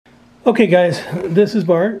Okay guys, this is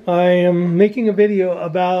Bart. I am making a video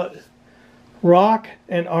about rock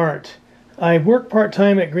and art. I work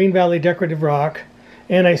part-time at Green Valley Decorative Rock,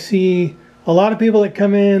 and I see a lot of people that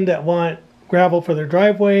come in that want gravel for their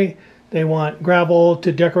driveway. They want gravel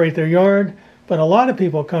to decorate their yard, but a lot of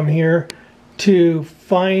people come here to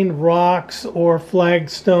find rocks or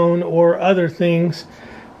flagstone or other things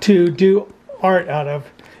to do art out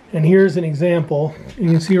of. And here's an example. You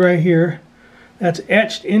can see right here, that's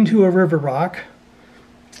etched into a river rock.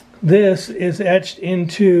 This is etched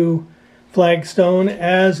into flagstone,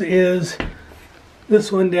 as is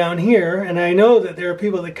this one down here. And I know that there are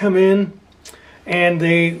people that come in and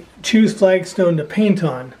they choose flagstone to paint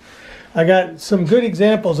on. I got some good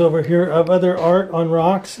examples over here of other art on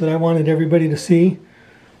rocks that I wanted everybody to see.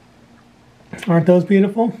 Aren't those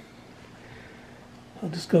beautiful? I'll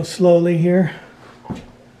just go slowly here,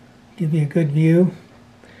 give you a good view.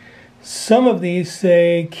 Some of these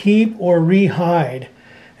say keep or re-hide,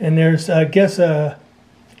 and there's I guess a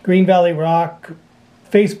Green Valley Rock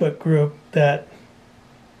Facebook group that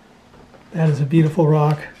is a beautiful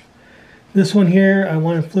rock. This one here, I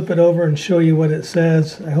want to flip it over and show you what it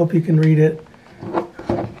says. I hope you can read it.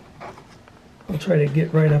 I'll try to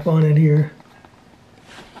get right up on it here.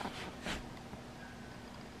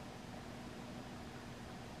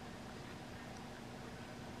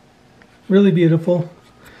 Really beautiful.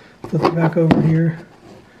 Flip it back over here.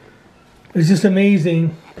 It's just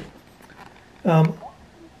amazing.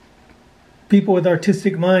 People with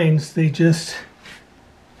artistic minds, they just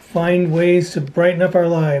find ways to brighten up our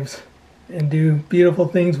lives and do beautiful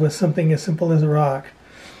things with something as simple as a rock.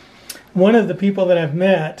 One of the people that I've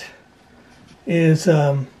met is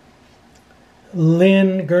Lynn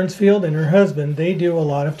Gernsfield and her husband. They do a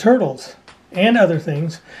lot of turtles and other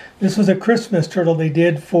things. This was a Christmas turtle they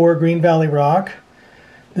did for Green Valley Rock.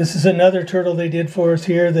 This is another turtle they did for us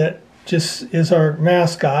here that just is our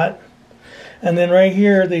mascot. And then right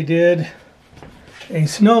here they did a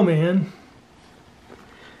snowman.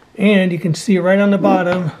 And you can see right on the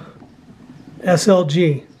bottom,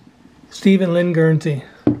 SLG, Steve and Lynn Guernsey.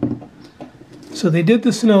 So they did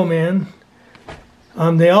the snowman.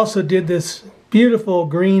 They also did this beautiful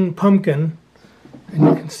green pumpkin. And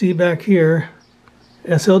you can see back here,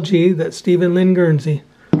 SLG, that's Steve and Lynn Guernsey.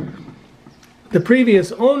 The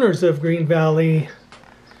previous owners of Green Valley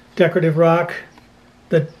Decorative Rock,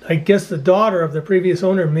 I guess the daughter of the previous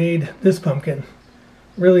owner made this pumpkin.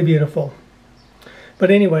 Really beautiful. But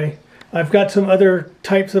anyway, I've got some other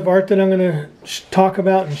types of art that I'm going to talk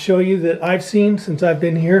about and show you that I've seen since I've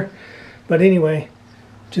been here. But anyway,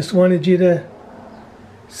 just wanted you to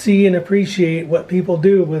see and appreciate what people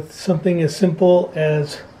do with something as simple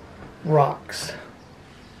as rocks.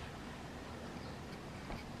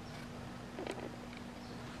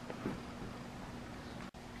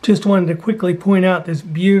 Just wanted to quickly point out this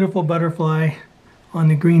beautiful butterfly on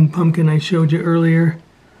the green pumpkin I showed you earlier.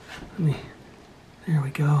 There we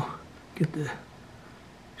go. Get the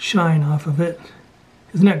shine off of it.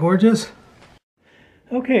 Isn't that gorgeous?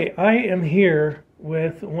 Okay, I am here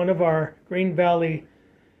with one of our Green Valley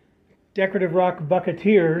Decorative Rock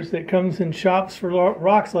bucketeers that comes and shops for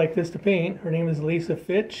rocks like this to paint. Her name is Lisa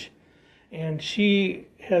Fitch, and she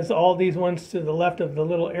has all these ones to the left of the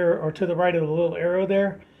little arrow, or to the right of the little arrow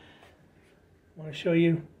there. I want to show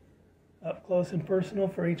you up close and personal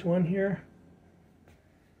for each one here.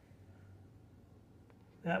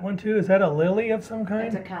 That one too, is that a lily of some kind?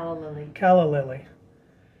 It's a calla lily. Calla lily.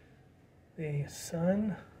 The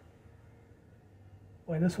sun.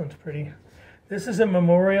 Boy, this one's pretty. This is a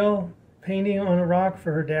memorial painting on a rock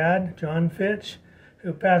for her dad, John Fitch,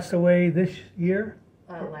 who passed away this year,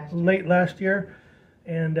 late last year.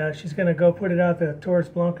 And she's going to go put it out the Torres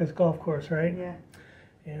Blancas golf course, right? Yeah.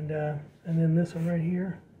 And then this one right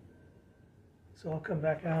here. So I'll come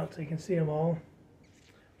back out so you can see them all.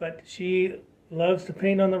 But she loves to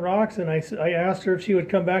paint on the rocks, and I asked her if she would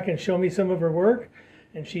come back and show me some of her work,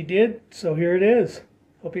 and she did, so here it is.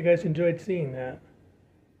 Hope you guys enjoyed seeing that.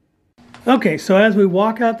 Okay, so as we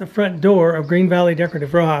walk out the front door of Green Valley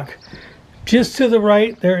Decorative Rock, just to the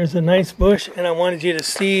right there is a nice bush, and I wanted you to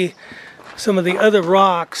see some of the other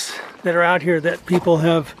rocks that are out here that people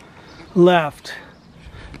have left.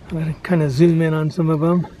 I'm going to kind of zoom in on some of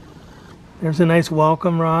them. There's a nice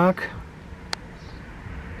welcome rock.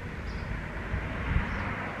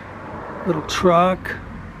 Little truck.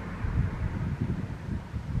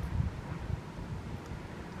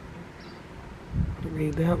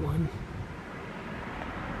 Read that one.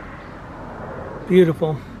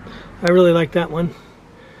 Beautiful. I really like that one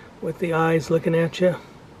with the eyes looking at you.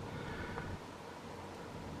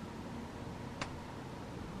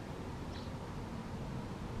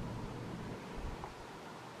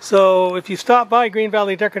 So if you stop by Green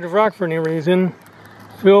Valley Decorative Rock for any reason,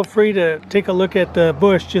 feel free to take a look at the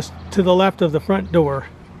bush just to the left of the front door.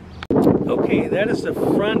 Okay, that is the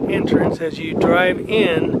front entrance as you drive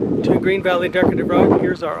in to Green Valley Decorative Rock.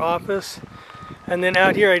 Here's our office. And then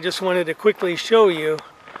out here I just wanted to quickly show you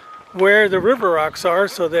where the river rocks are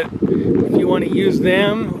so that if you want to use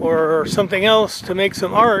them or something else to make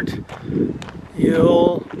some art,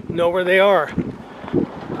 you'll know where they are.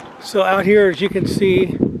 So out here, as you can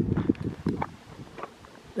see,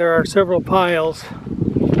 there are several piles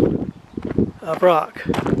of rock.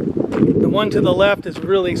 The one to the left is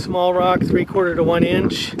really small rock, 3/4 to 1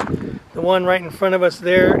 inch. The one right in front of us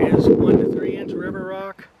there is 1 to 3 inch river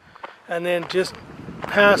rock. And then just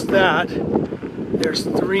past that, there's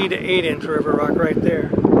 3 to 8 inch river rock right there.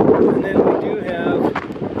 And then we do have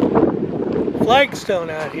flagstone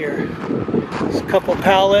out here. There's a couple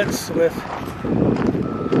pallets with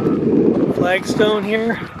flagstone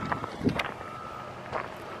here.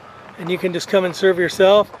 And you can just come and serve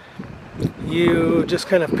yourself. You just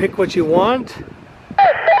kind of pick what you want.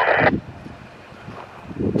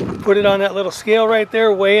 Put it on that little scale right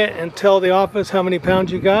there, weigh it, and tell the office how many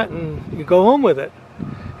pounds you got, and you go home with it.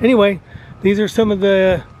 Anyway, these are some of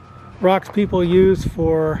the rocks people use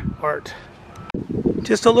for art.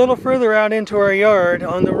 Just a little further out into our yard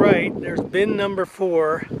on the right, there's bin number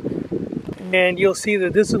 4, and you'll see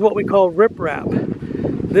that this is what we call riprap.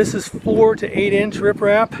 This is 4 to 8 inch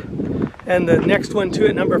riprap, and the next one to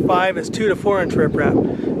it, number 5, is 2 to 4 inch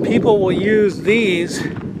riprap. People will use these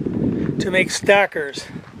to make stackers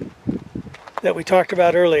that we talked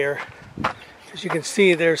about earlier. As you can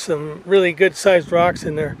see, there's some really good sized rocks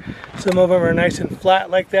in there. Some of them are nice and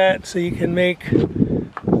flat like that, so you can make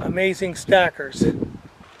amazing stackers.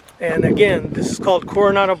 And again, this is called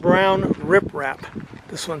Coronado Brown Riprap.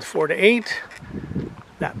 This one's 4 to 8.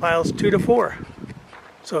 That pile's 2 to 4.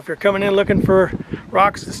 So if you're coming in looking for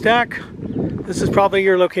rocks to stack, this is probably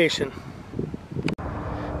your location.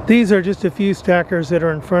 These are just a few stackers that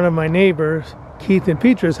are in front of my neighbors, Keith and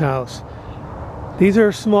Petra's house. These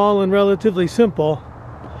are small and relatively simple.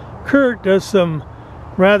 Kurt does some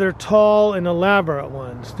rather tall and elaborate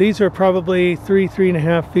ones. These are probably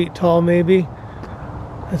 3.5 feet tall maybe.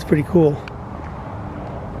 That's pretty cool.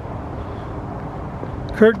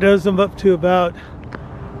 Kurt does them up to about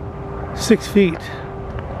 6 feet.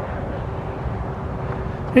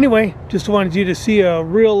 Anyway, just wanted you to see a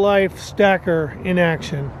real life stacker in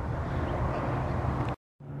action.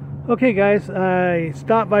 Okay guys, I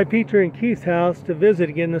stopped by Peter and Keith's house to visit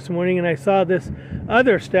again this morning, and I saw this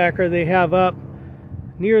other stacker they have up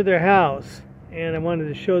near their house, and I wanted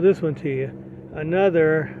to show this one to you.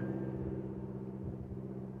 Another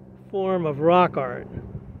form of rock art.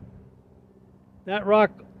 That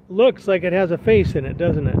rock looks like it has a face in it,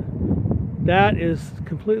 doesn't it? That is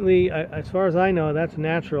completely, as far as I know, that's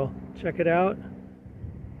natural. Check it out.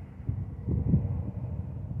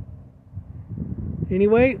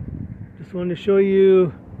 Anyway, just wanted to show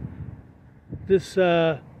you this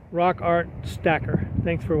rock art stacker.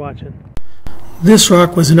 Thanks for watching. This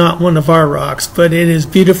rock was not one of our rocks, but it is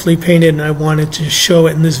beautifully painted, and I wanted to show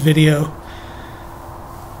it in this video.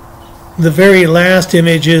 The very last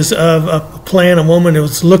image is of a plan a woman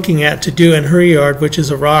was looking at to do in her yard, which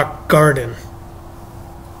is a rock garden.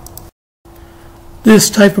 This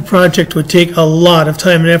type of project would take a lot of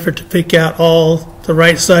time and effort to pick out all the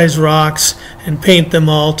right size rocks and paint them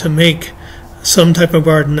all to make some type of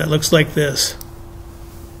garden that looks like this.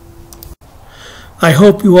 I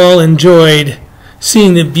hope you all enjoyed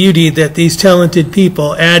seeing the beauty that these talented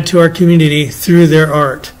people add to our community through their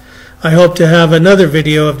art. I hope to have another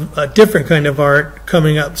video of a different kind of art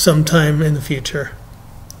coming up sometime in the future.